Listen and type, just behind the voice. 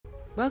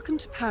Welcome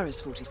to Paris,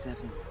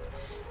 47.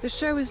 The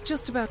show is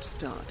just about to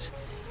start.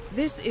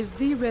 This is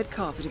the red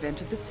carpet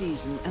event of the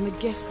season, and the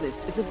guest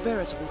list is a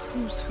veritable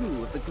who's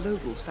who of the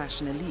global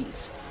fashion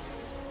elite.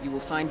 You will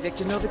find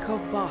Viktor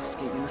Novikov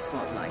basking in the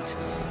spotlight,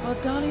 while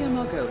Dalia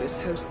Margolis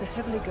hosts the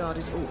heavily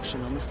guarded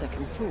auction on the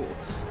second floor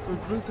for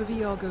a group of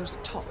Iago's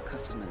top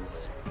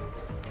customers.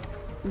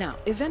 Now,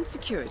 event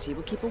security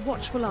will keep a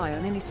watchful eye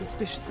on any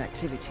suspicious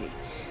activity,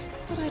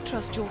 but I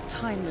trust your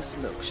timeless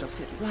look shall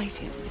fit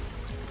right in.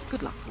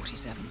 Good luck,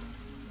 47.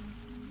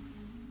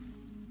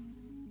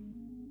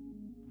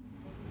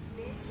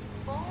 Big,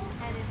 full,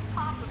 and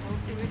impossible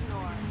to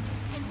ignore.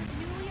 And with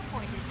newly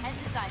appointed head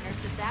designer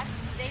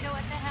Sebastian Sato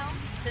at the helm,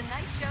 the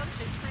night show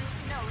should prove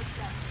no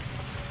exception.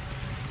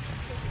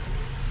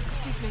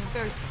 Excuse me, I'm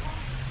very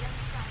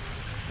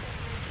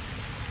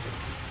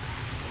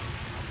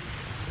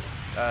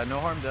sorry. No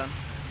harm done.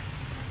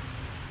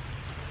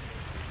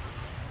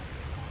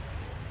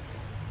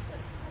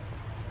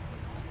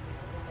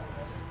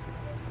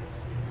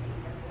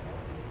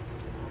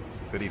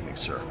 Good evening,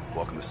 sir.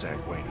 Welcome to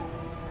Sanguine.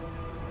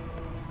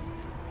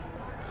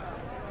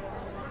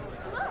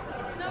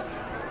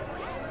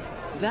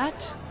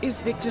 That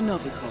is Viktor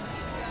Novikov,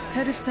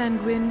 head of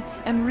Sanguine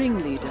and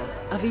ringleader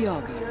of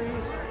Iago.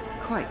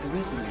 Quite the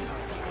resume.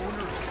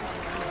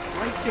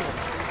 Right there.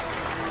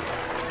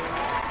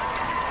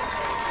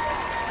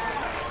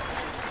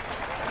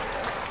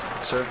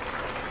 Sir?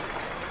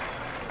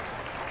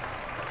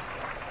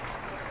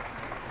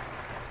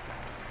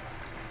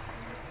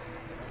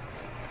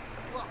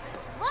 Look,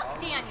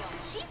 Daniel,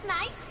 she's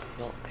nice.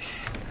 No,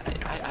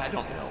 I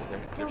don't know.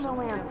 Still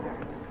no answer.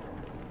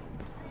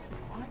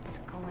 What's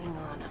going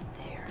on up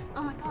there?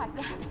 Oh my god,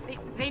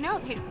 they know,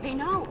 they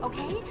know,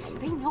 okay?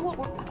 They know what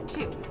we're up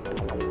to.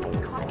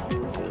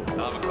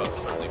 Novikov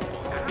certainly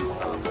pulled his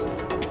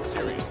stops.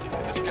 Seriously,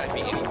 could this guy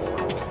be any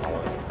more?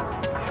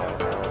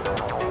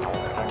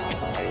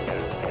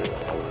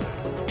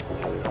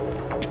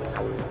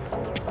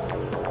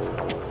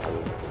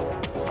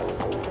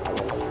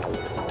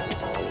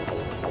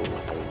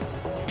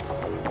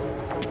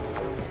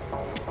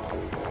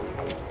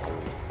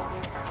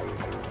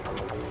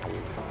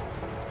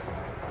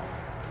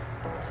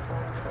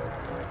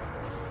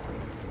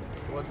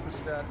 What's the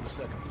stat on the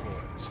second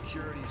floor?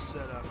 Security is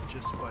set up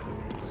just by the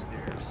main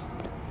stairs.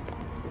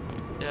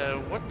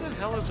 What the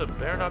hell is a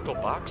bare-knuckle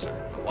boxer?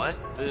 What?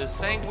 The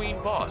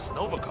sanguine boss,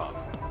 Novikov.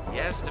 He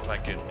asked if I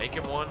could make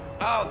him one.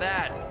 Oh,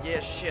 that! Yeah,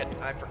 shit,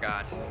 I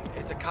forgot.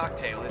 It's a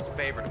cocktail, his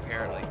favorite,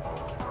 apparently.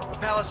 The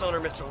palace owner,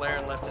 Mr.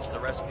 Laren, left us the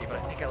recipe, but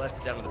I think I left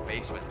it down in the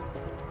basement.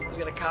 I was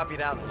gonna copy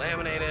it out and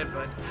laminate it,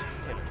 but,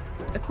 you know.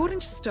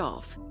 According to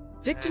staff,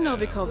 Viktor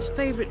Novikov's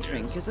favorite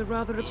drink is a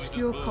rather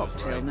obscure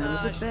cocktail known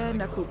as a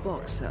bare-knuckle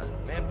boxer.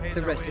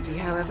 The recipe,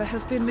 however,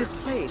 has been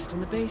misplaced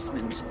in the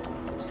basement.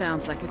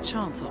 Sounds like a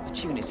chance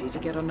opportunity to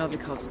get on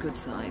Novikov's good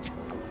side.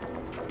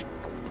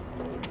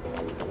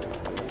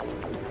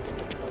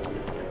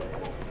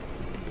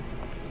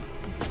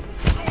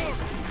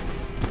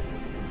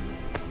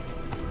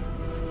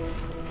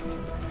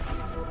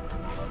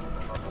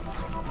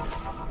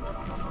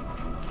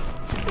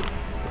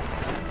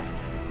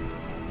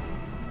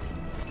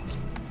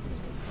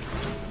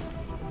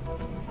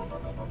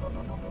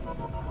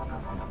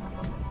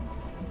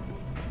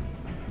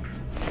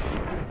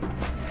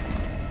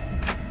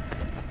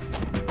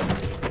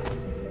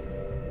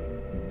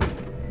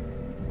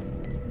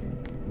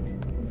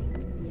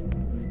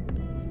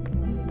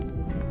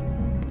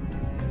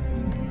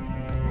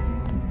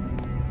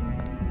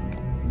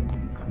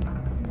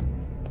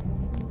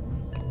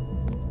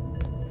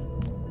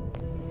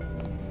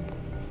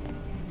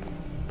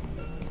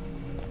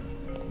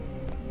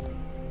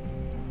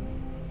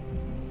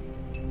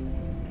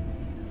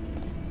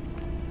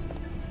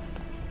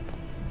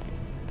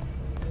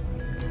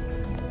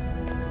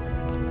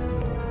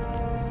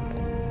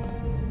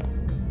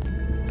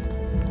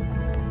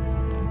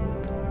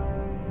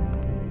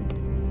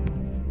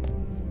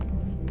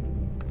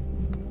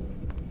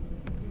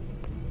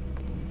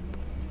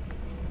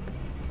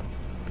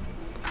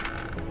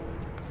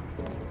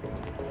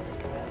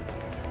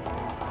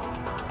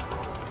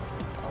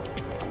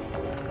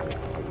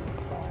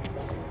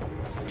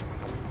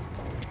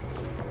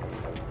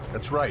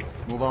 That's right.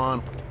 Move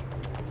on.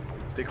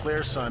 Stay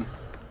clear, son.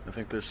 I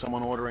think there's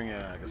someone ordering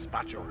a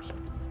gazpacho or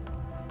something.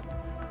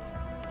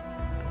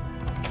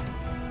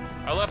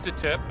 I left a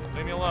tip.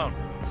 Leave me alone.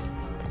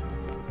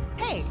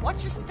 Hey,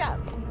 watch your step.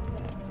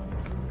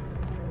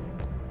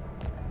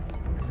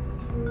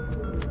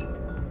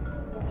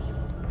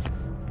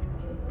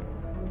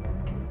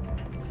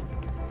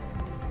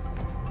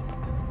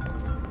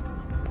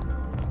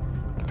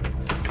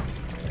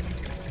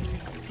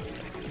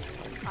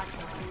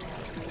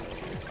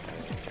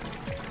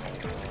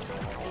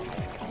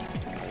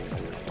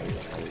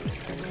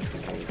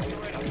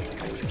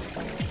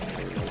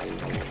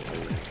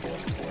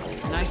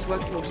 Nice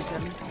work,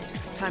 47.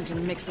 Time to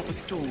mix up a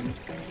storm.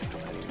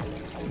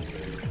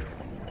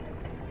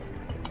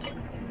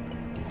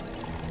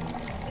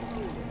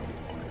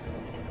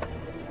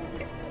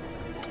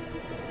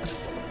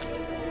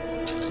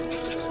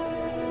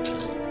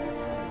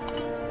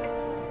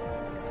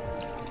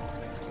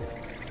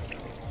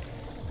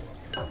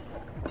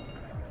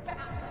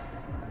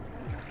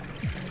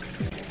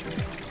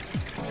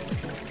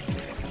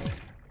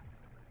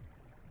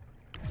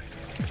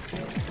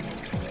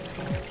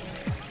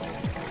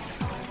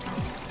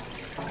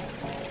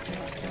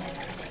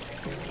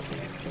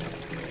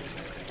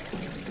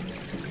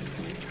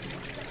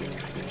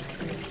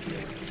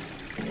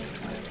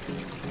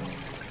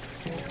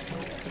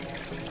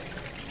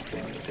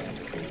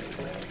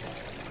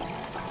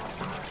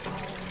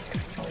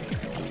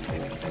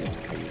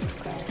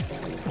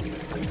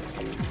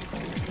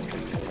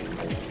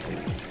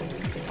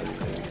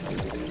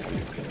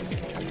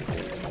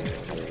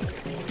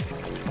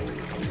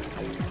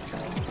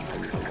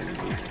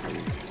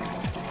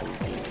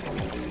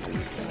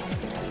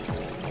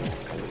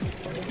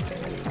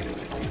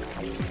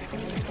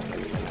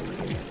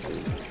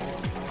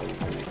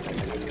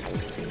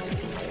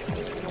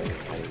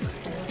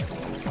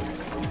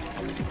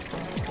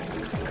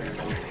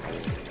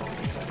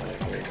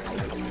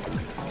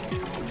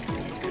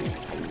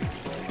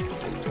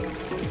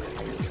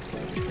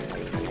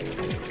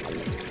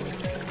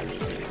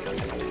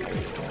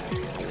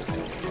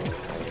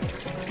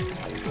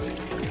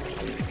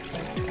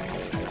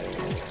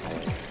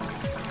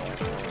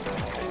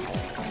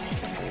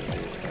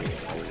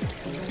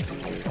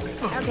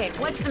 Okay,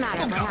 what's the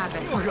matter? What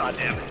happened? Oh, God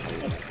damn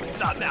it.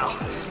 Not now.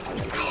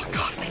 Oh,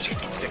 God, I'm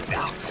getting sick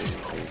now.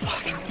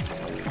 Fuck.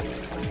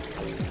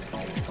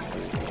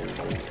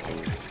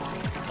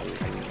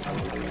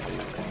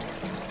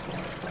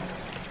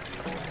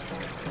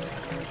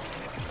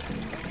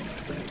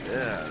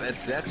 Yeah,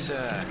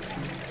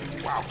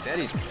 wow, that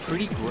is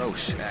pretty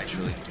gross,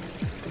 actually.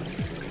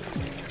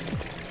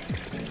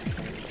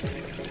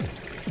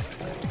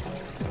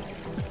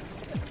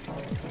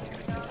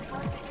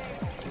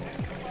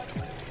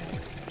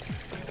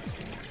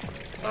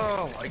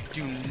 Oh, I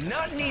do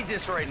not need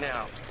this right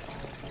now.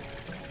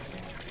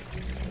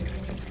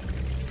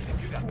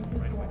 You got this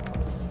right away.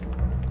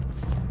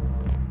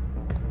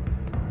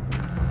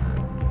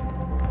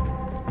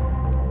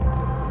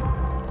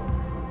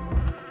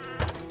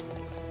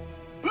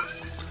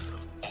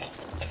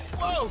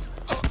 Whoa!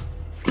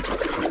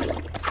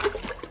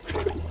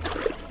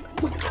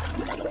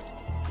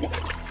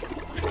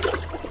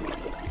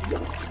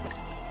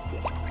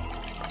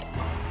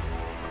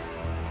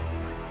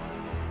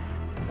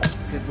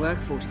 Good work,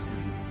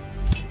 47.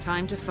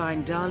 Time to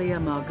find Dahlia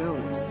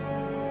Margolis.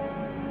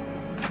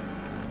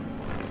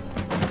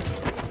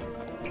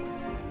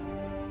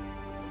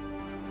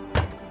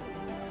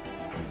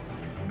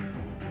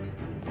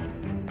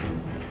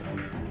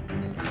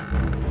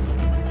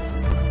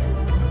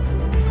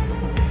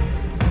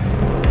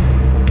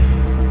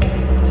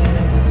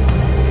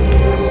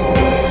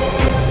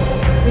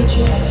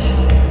 Creature of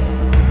habit.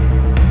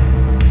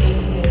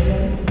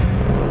 Atheism.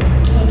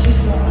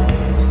 24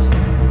 hours.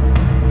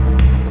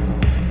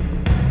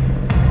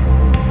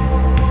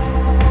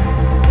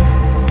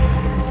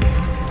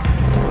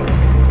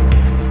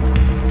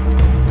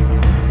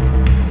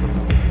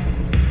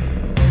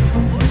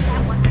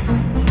 That one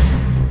remind me.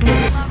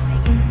 Love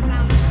making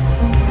sound.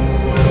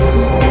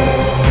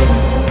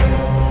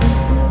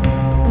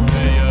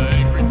 Hey,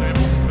 any free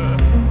tables?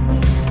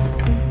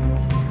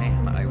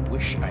 Man, I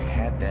wish I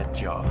had that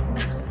jaw.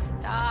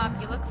 Stop,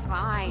 you look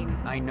fine.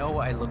 I know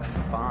I look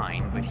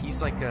fine, but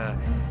he's like a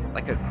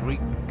Greek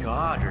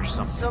god or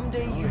something.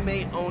 Someday you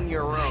may own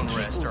your I own can't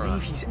restaurant.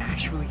 believe he's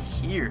actually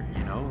here,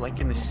 you know, like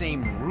in the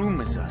same room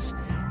as us.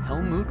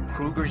 Helmut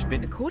Kruger's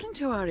been... According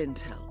to our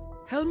intel,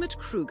 Helmut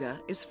Kruger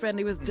is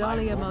friendly with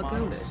Dahlia role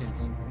model Margolis.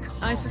 since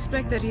I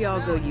suspect that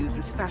Iago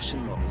uses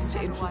fashion models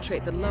to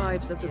infiltrate the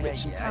lives of the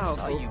rich and I saw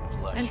powerful, you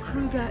blush. and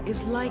Kruger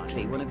is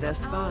likely one of their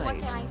What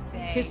can spies. I say?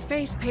 His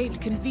face paint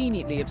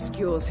conveniently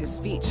obscures his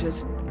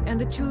features, and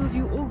the two of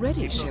you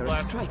already Keep those share a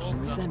glasses striking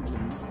full, son.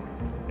 resemblance.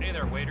 Hey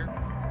there, waiter.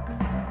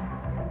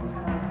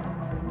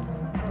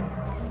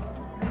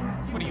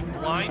 What are you,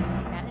 blind?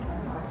 Is that it?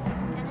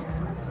 Dennis?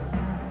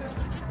 Did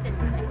you just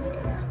deny it?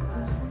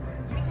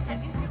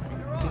 Have you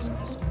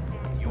Dismissed.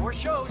 Your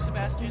show,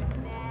 Sebastian.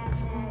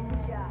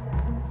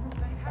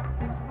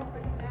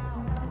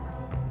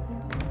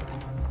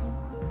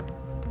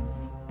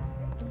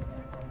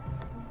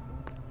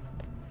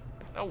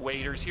 No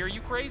waiters here.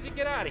 You crazy?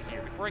 Get out of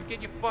here before I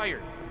get you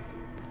fired.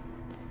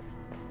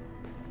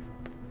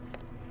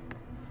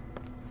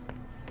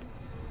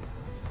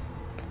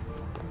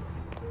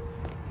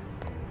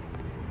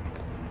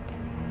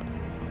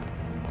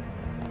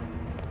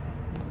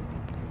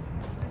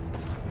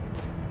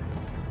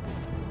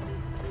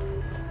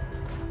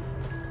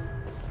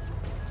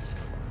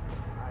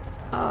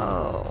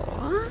 Oh.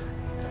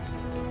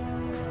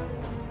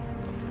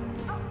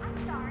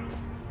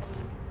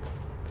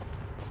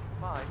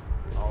 Fine.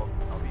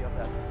 I'll be up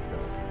after the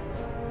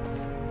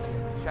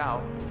show.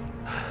 Ciao.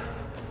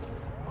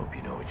 Hope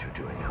you know what you're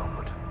doing,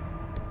 Helmut.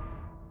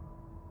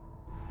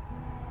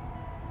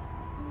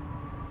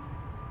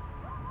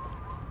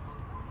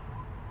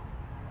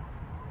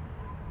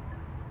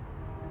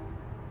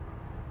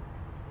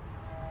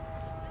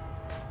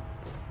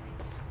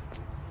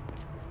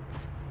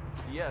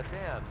 Yeah,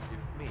 Dan,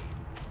 it's me.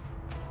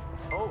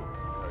 Oh,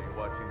 you're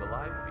watching the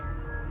live feed.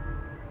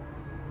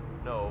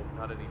 No,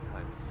 not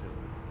anytime soon.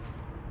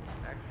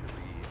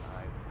 Actually,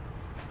 I'm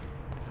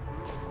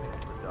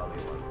waiting for Dahlia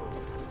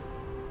Margolis.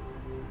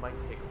 It might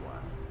take a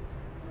while.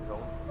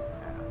 Don't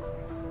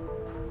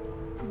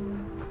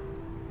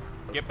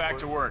ask. Get back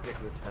to work. Get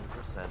your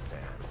 10%,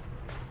 Dan.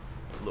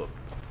 Look,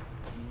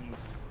 we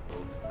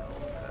both know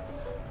that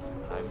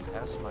I'm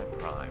past my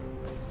prime.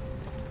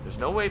 There's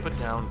no way but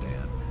down,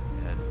 Dan.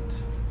 And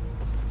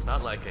it's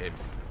not like I've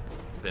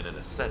been an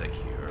ascetic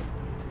here.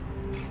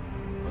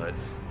 But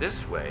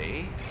this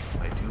way,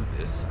 if I do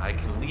this, I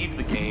can leave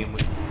the game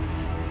with...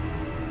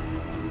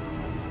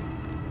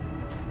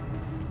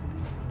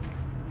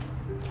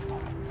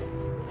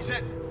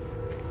 Set.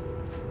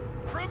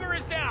 Kruger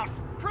is down!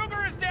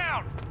 Kruger is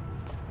down!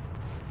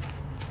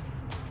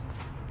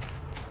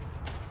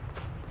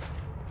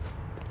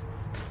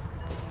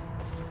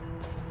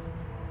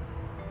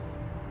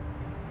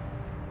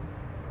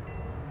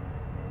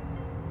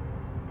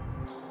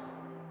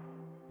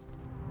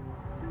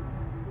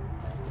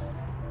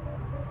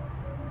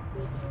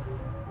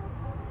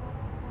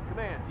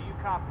 Command, do you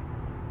copy?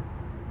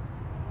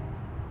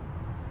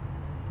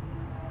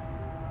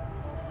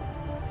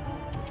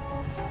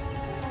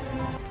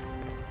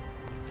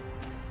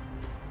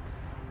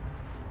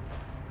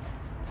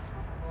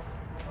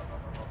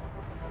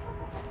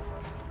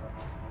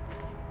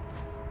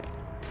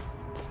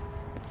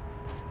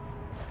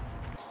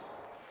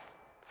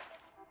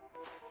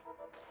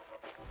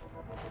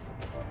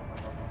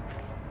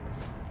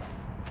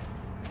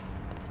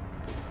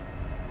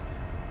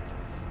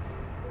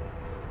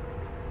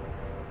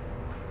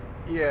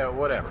 Yeah,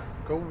 whatever.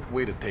 Go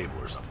wait a table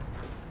or something.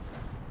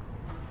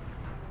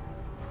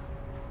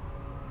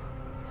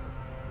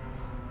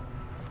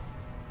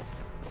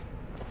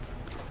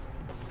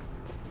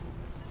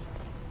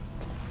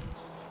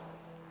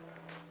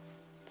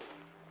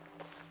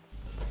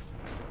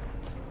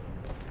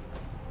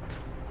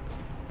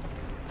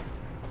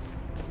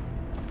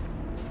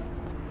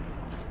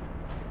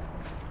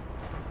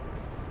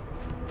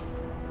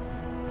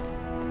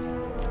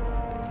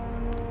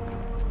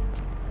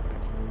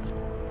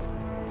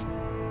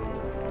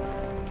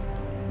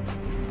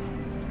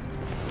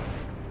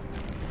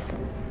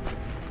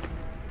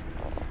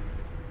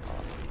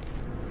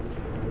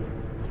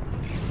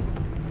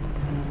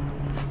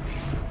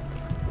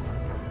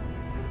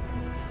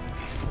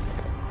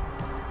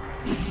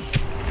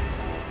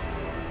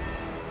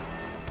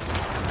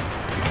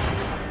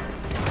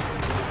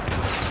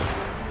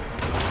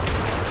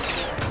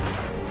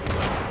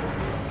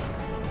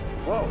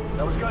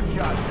 That was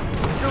gunshots.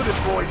 Shoot it,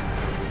 boys.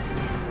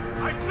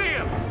 I see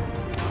him.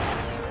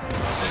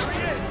 There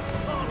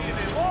he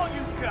is. All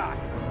you got.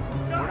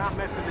 We're not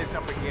messing this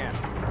up again.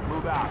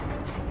 Move out.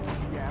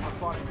 Yeah, ever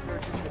fought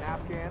insurgents in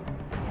Afghan?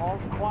 All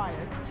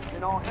quiet,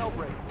 then all hell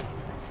breaks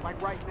loose.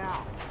 Like right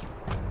now.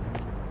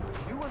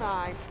 You and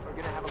I are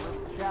gonna have a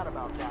little chat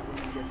about that when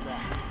we get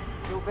back.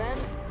 Till then,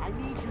 I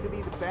need you to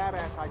be the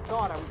badass I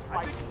thought I was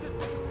fighting.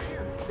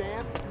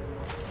 Understand?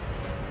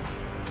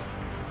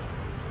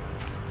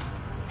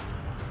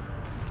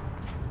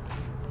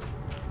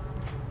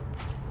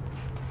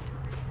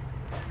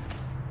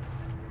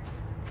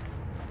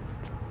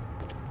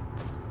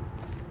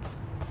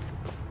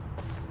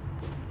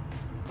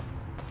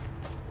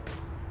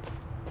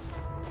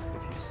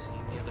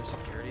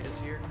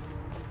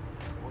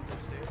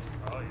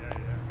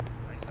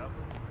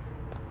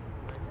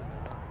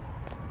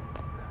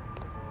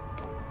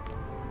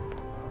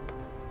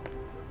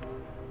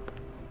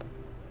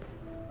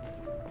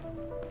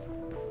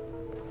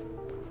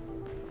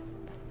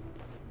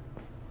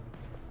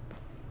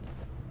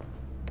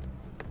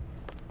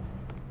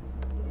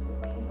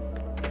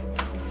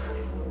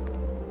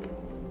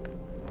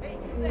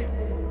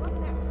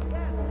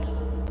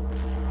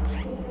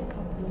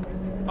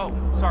 Oh,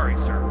 sorry,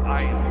 sir.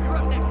 You're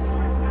up next.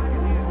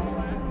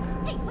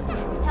 Hey, what the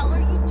hell are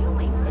you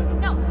doing?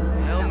 No.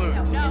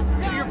 Helmut, No.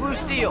 do your blue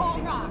steel. All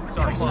wrong.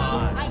 Sorry, sir.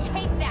 I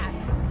hate that.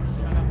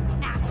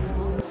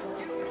 Asshole.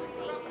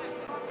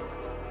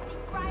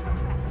 Bridal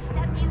dress.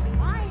 That means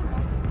I'm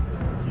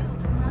you.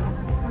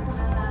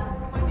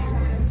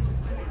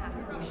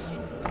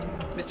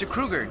 Mr.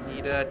 Kruger,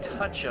 need a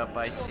touch-up,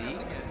 I see.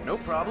 No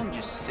problem,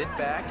 just sit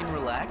back and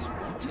relax.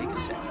 Won't take a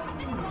second.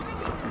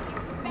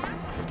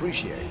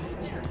 Appreciate it.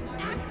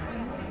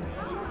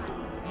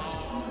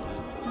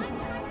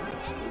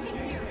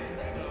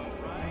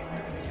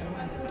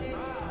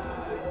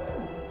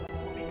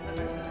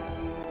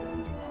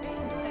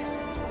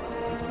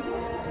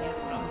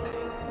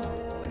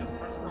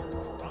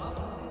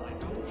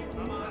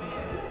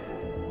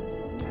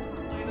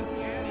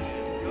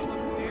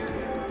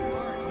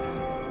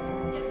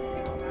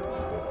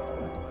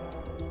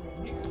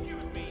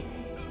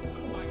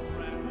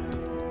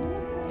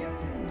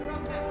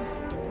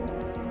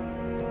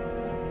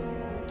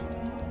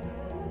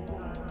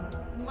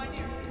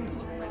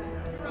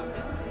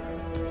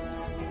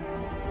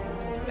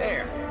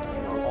 There,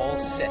 you are all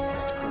set,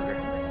 Mr. Kruger.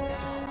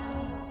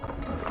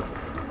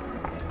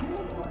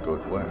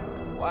 Good work.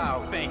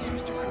 Wow, thanks,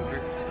 Mr.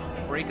 Kruger.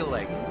 Break a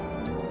leg.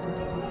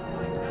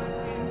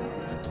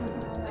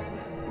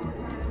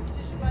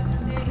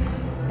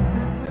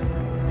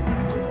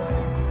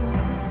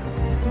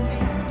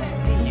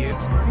 Hey, you.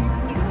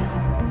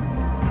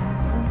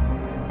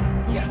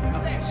 Yeah,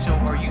 okay, so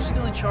are you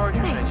still in charge,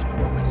 or should I just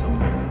promote myself?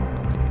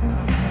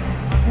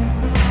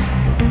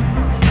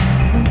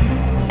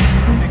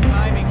 Big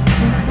timing.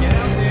 Get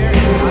out there.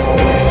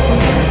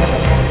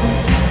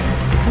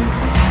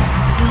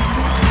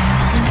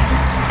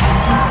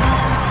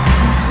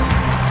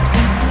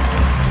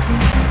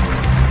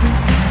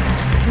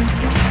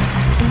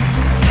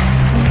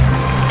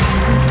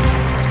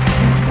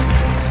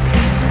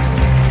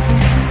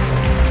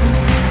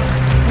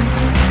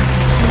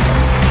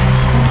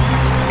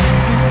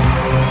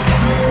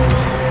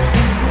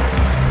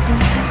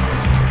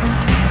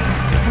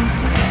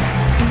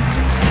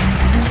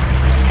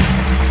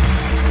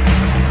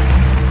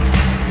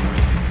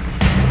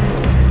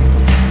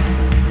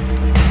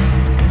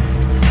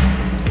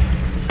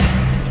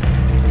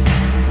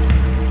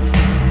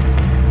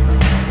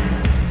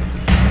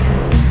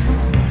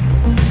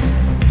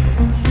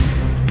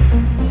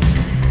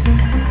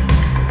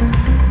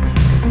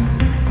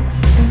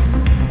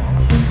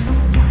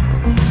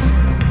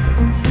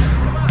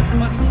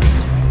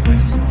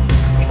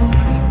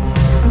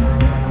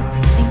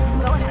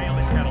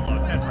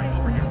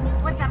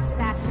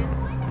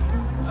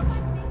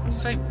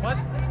 Say what?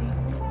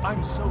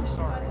 I'm so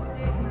sorry.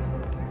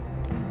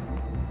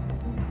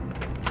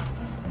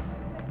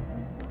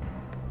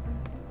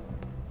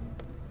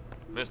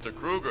 Mr.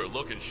 Kruger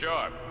looking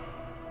sharp.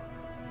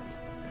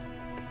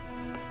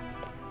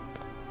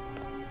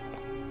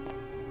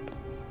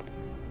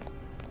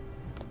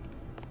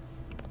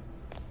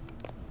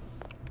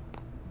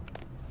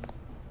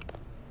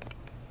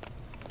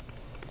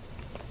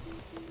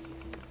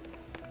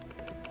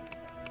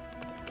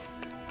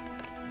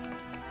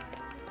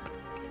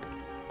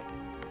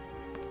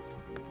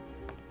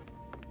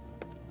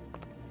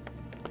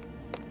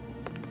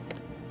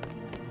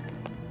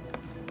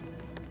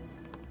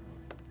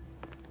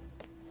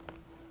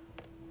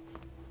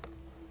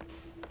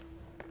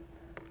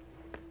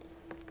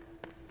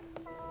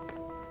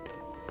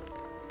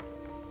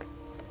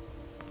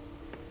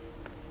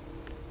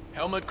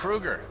 Helmut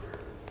Kruger.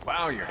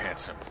 Wow, you're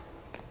handsome.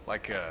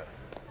 Like a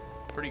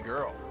pretty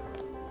girl.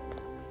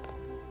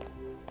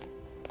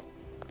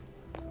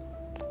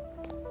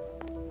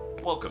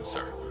 Welcome,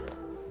 sir.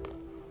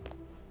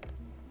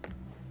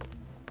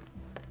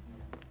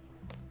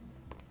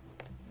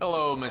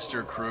 Hello,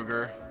 Mr.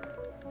 Kruger.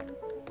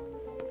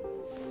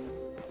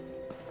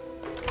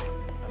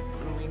 A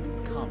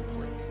brewing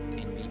conflict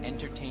in the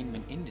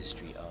entertainment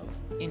industry of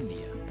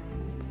India.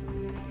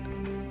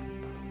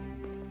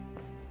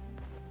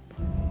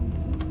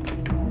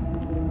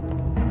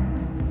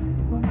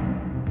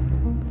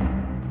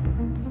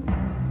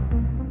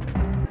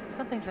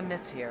 Something's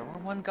amiss here. We're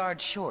one guard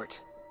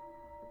short.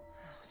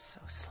 So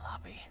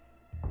sloppy.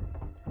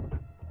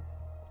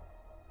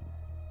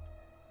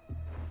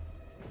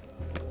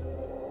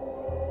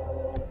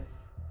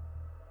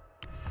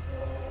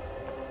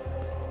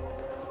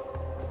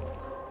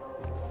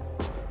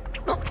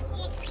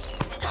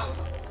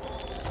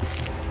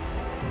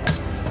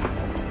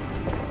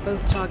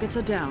 Both targets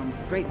are down.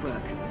 Great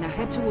work. Now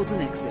head towards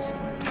an exit.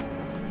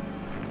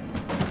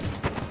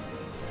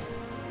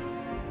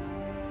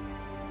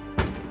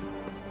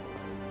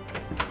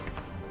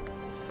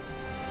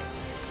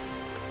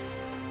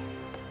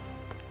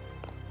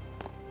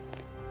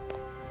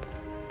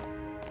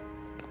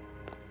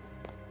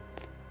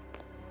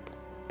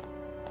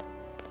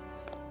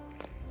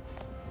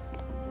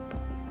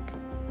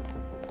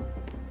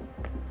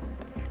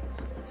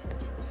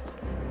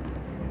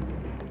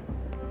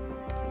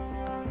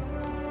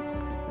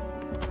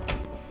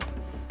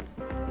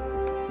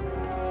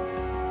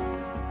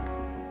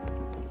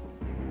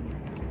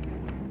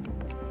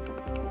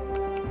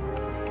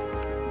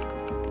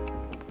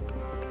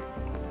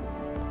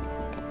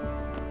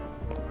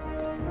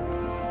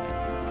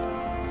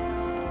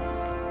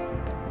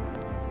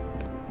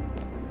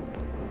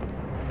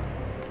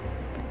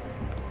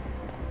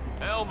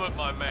 Helmut,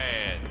 my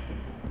man.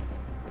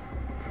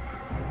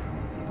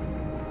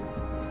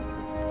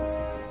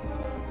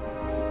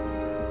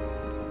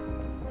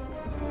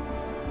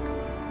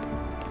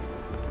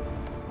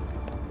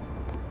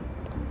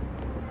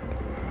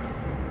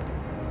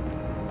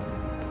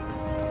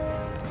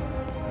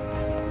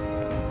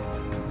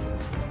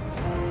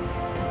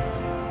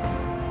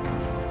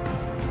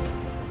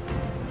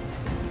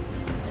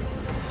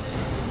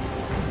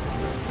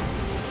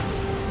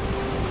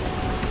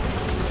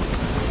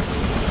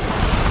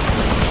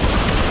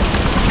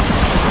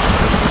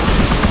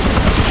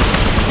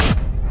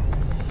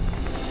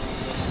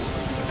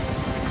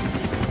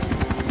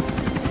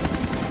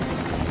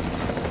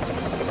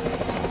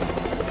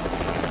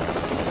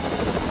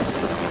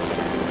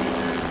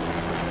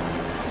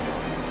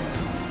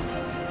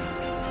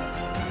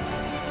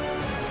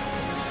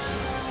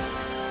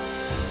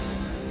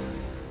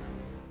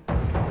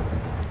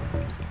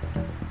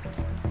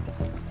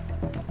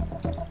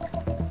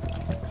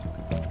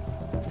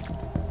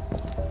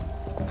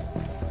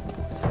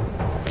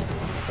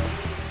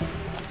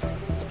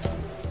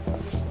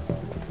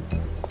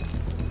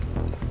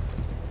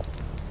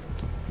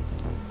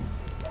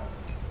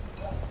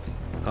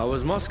 How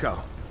was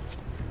Moscow?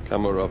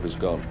 Kamarov is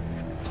gone.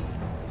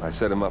 I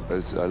set him up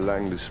as a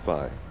Langley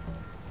spy.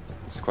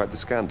 It's quite the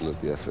scandal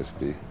at the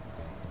FSB.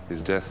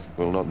 His death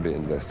will not be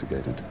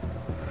investigated.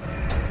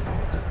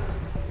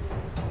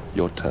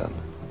 Your turn.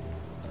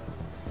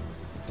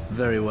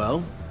 Very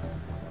well.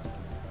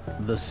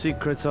 The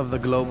secrets of the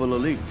global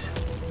elite.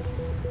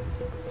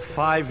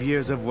 5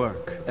 years of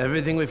work.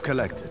 Everything we've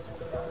collected.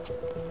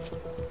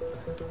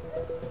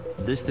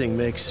 This thing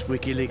makes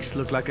WikiLeaks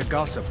look like a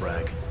gossip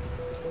rag.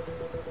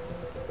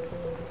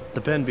 The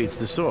pen beats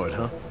the sword,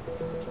 huh?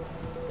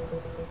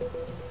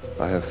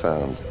 I have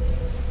found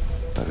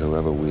that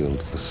whoever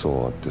wields the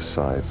sword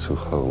decides who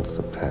holds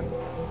the pen.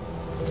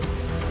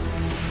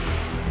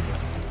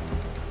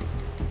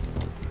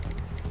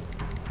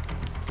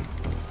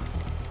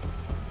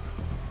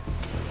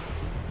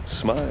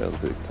 Smile,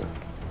 Victor.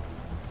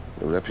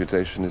 Your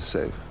reputation is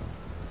safe.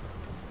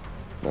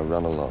 Now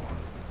run along.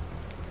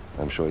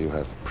 I'm sure you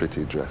have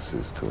pretty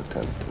dresses to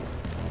attend to.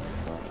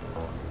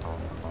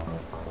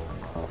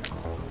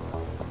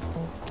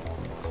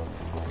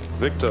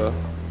 Victor,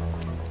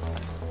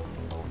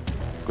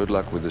 good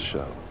luck with the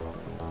show.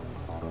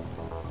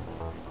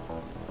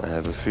 I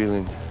have a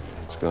feeling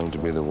it's going to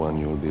be the one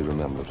you'll be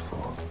remembered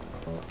for.